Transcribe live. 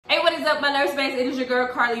What is up, my nurse babes? It is your girl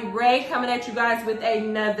Carly Ray coming at you guys with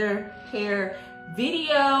another hair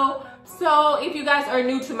video. So if you guys are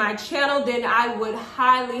new to my channel, then I would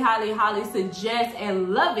highly suggest and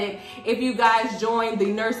love it if you guys join the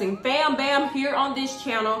nursing fam bam. Here on this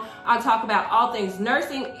channel, I talk about all things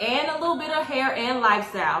nursing and a little bit of hair and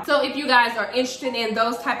lifestyle. So if you guys are interested in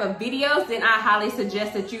those type of videos, then I highly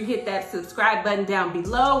suggest that you hit that subscribe button down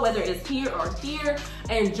below, whether it's here or here,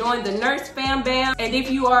 and join the nurse fam bam. And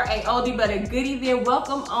if you are a oldie but a goodie, then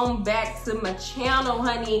welcome on back to my channel,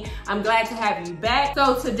 honey. I'm glad to have you back.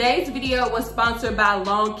 So today's video was sponsored by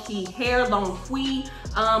LongQi Hair, LongQi.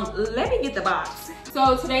 Let me get the box.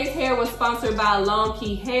 So today's hair was sponsored by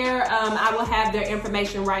LongQi Hair. I will have their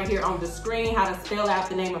information right here on the screen, how to spell out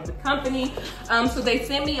the name of the company. So they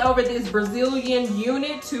sent me over this Brazilian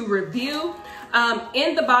unit to review.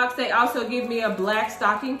 In the box, they also give me a black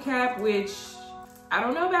stocking cap, which I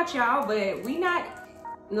don't know about y'all, but we not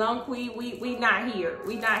LongQi, we not here.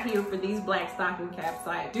 We not here for these black stocking caps.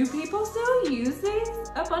 Like, do people still use these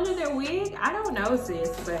up under their wig? I don't know,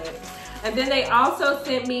 sis, but. And then they also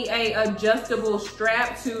sent me a adjustable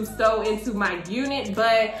strap to sew into my unit,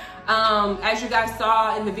 but as you guys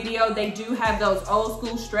saw in the video, they do have those old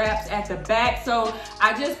school straps at the back. So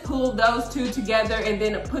I just pulled those two together and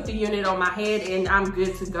then put the unit on my head and I'm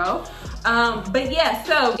good to go. But yeah,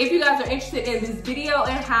 so if you guys are interested in this video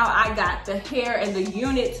and how I got the hair and the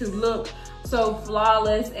unit to look so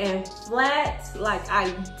flawless and flat like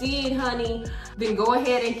I did, honey, then go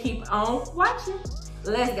ahead and keep on watching.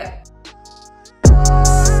 Let's go.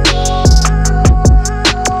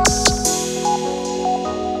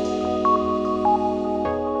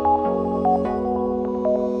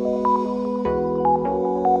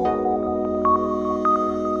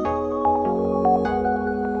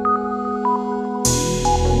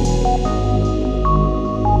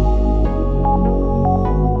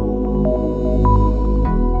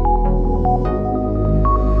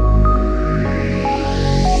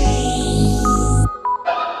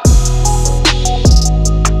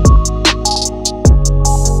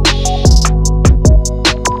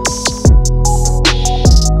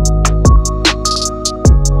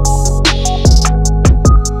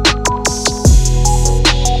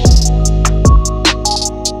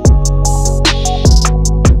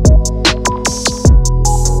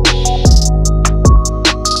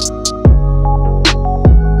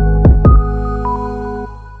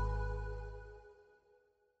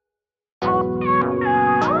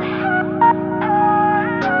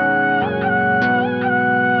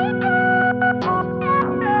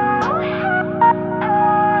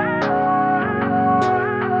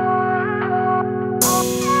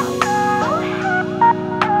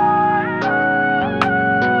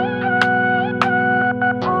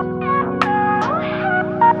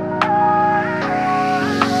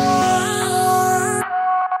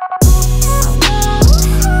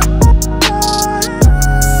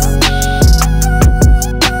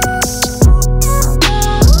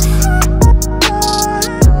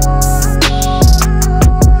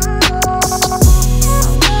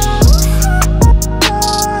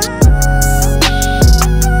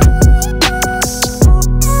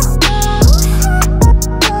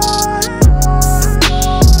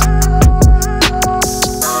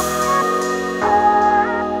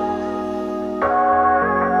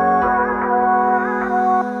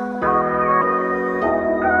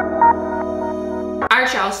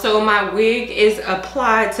 So my wig is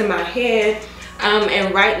applied to my head,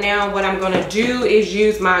 and right now what I'm gonna do is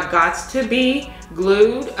use my Gots to Be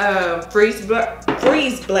glued freeze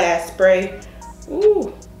blast spray.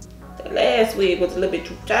 Ooh, the last wig was a little bit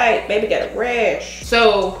too tight. Baby got a rash.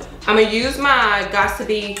 So I'm gonna use my Gots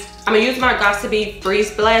to Be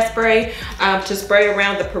freeze blast spray to spray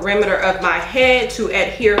around the perimeter of my head to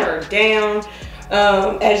adhere her down.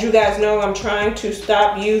 As you guys know, I'm trying to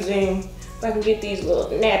stop using. If I can get these little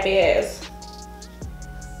nappy ass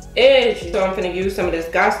edges. So I'm gonna use some of this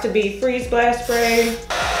Gots to Be freeze blast spray.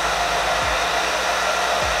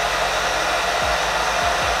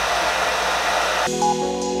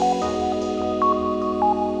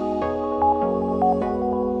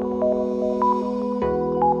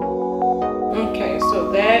 Okay,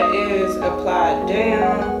 so that is applied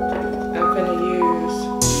down. I'm gonna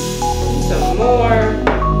use some more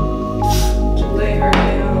to lay her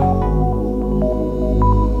down.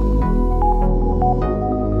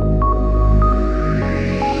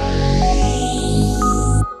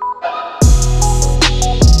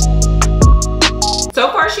 So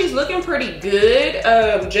far she's looking pretty good,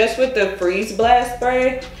 just with the freeze blast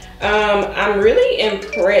spray. I'm really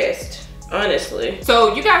impressed. honestly.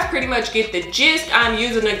 So you guys pretty much get the gist. I'm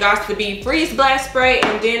using the Got2b freeze blast spray,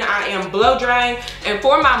 and then I am blow drying. And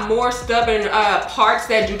for my more stubborn parts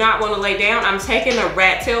that do not want to lay down, I'm taking a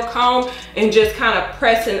rat tail comb and just kind of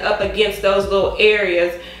pressing up against those little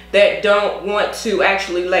areas that don't want to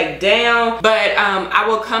actually lay down. But I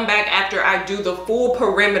will come back after I do the full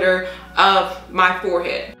perimeter of my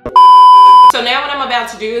forehead. So now what I'm about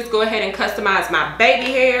to do is go ahead and customize my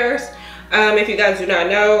baby hairs. If you guys do not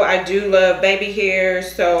know, I do love baby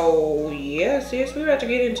hairs. So yes, we're about to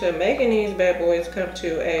get into making these bad boys come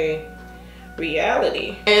to a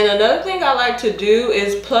reality. And another thing I like to do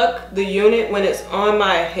is pluck the unit when it's on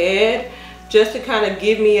my head, just to kind of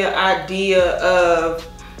give me an idea of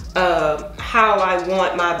how I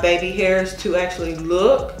want my baby hairs to actually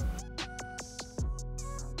look.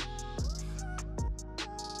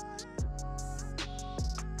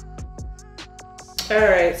 All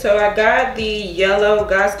right, so I got the yellow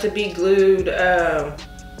Got2b glued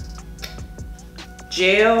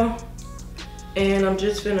gel, and I'm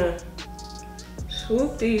just gonna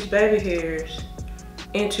swoop these baby hairs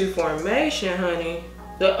into formation, honey.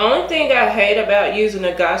 The only thing I hate about using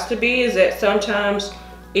a Got2b is that sometimes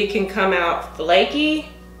it can come out flaky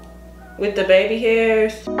with the baby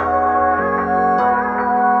hairs.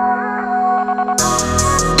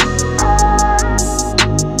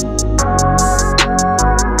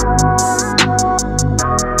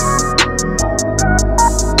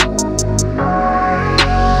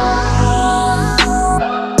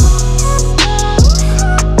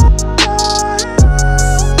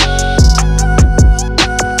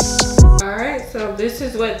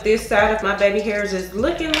 What this side of my baby hairs is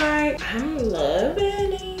looking like. I'm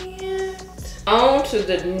loving it. On to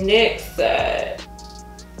the next side.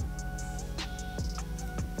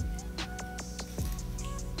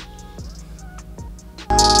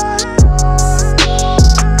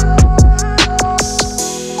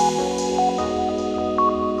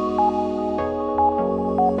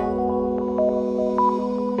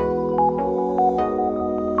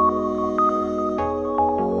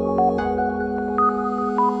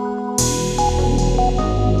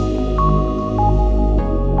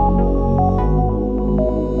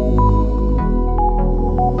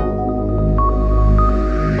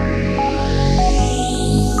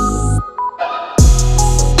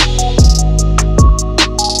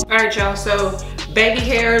 Y'all, so baby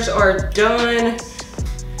hairs are done.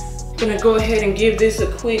 I'm gonna go ahead and give this a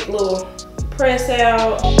quick little press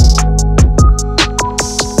out.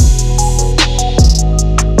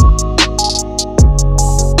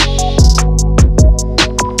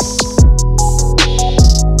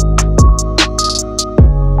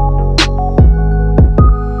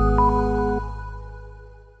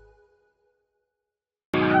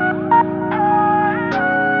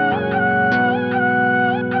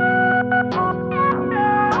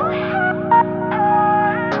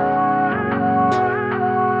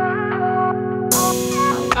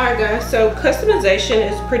 Guys, so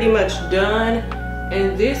customization is pretty much done,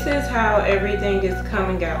 and this is how everything is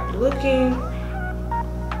coming out looking.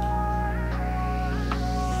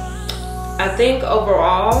 I think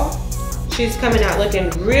overall she's coming out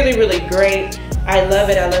looking really, really great. I love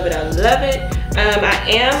it, I love it, I love it.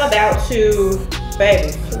 I am about to,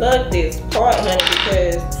 baby, plug this part, honey,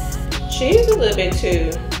 because she's a little bit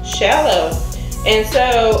too shallow. And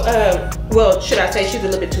so, well, should I say she's a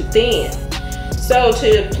little bit too thin. So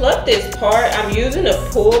to pluck this part, I'm using a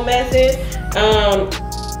pull method.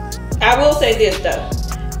 I will say this though,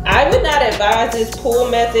 I would not advise this pull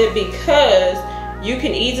method because you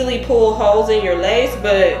can easily pull holes in your lace,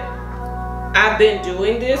 but I've been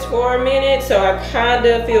doing this for a minute, so I kind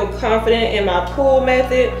of feel confident in my pull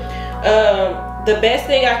method. The best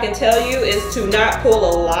thing I can tell you is to not pull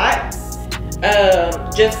a lot,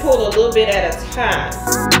 just pull a little bit at a time.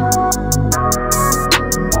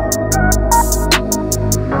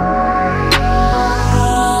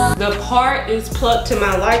 The part is plucked to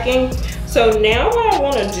my liking. So now what I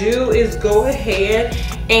want to do is go ahead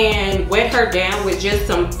and wet her down with just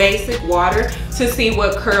some basic water to see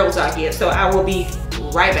what curls I get. So I will be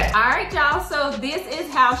right back. All right, y'all, so this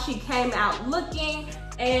is how she came out looking,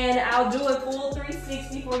 and I'll do a full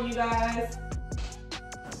 360 for you guys.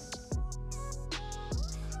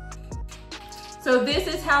 So this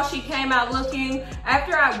is how she came out looking.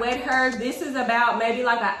 After I wet her, this is about maybe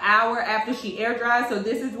like an hour after she air dries. So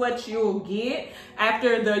this is what you'll get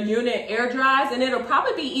after the unit air dries. And it'll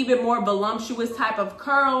probably be even more voluptuous type of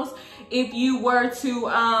curls if you were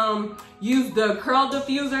to use the curl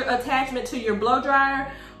diffuser attachment to your blow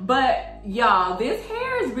dryer. But y'all, this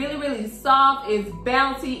hair is really, really soft. It's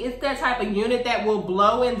bouncy. It's that type of unit that will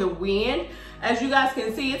blow in the wind. As you guys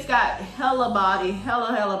can see, it's got hella body,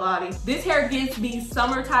 hella body. This hair gives me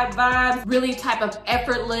summer type vibes, really type of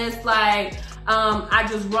effortless, like I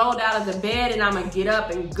just rolled out of the bed and I'm gonna get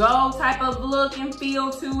up and go type of look and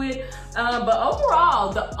feel to it. But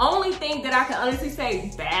overall, the only thing that I can honestly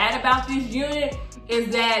say bad about this unit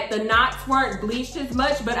is that the knots weren't bleached as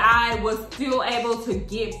much, but I was still able to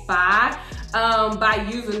get by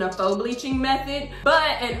using the faux bleaching method.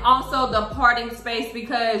 And also the parting space,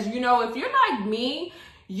 because you know, if you're like me,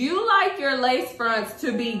 you like your lace fronts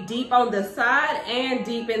to be deep on the side and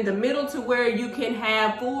deep in the middle to where you can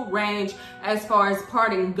have full range as far as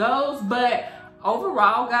parting goes. But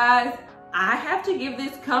overall, guys, I have to give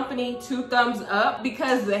this company 2 thumbs up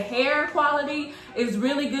because the hair quality is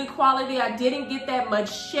really good quality. I didn't get that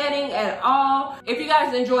much shedding at all. If you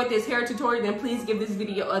guys enjoyed this hair tutorial, then please give this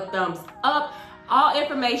video a thumbs up. All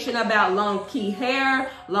information about LongQi Hair,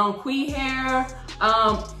 LongQi Hair,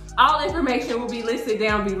 all information will be listed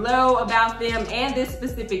down below about them and this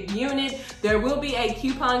specific unit. There will be a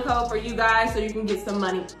coupon code for you guys so you can get some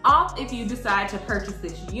money off if you decide to purchase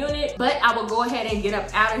this unit. But I will go ahead and get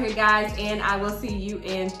up out of here, guys, and I will see you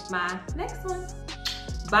in my next one.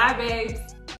 Bye, babes.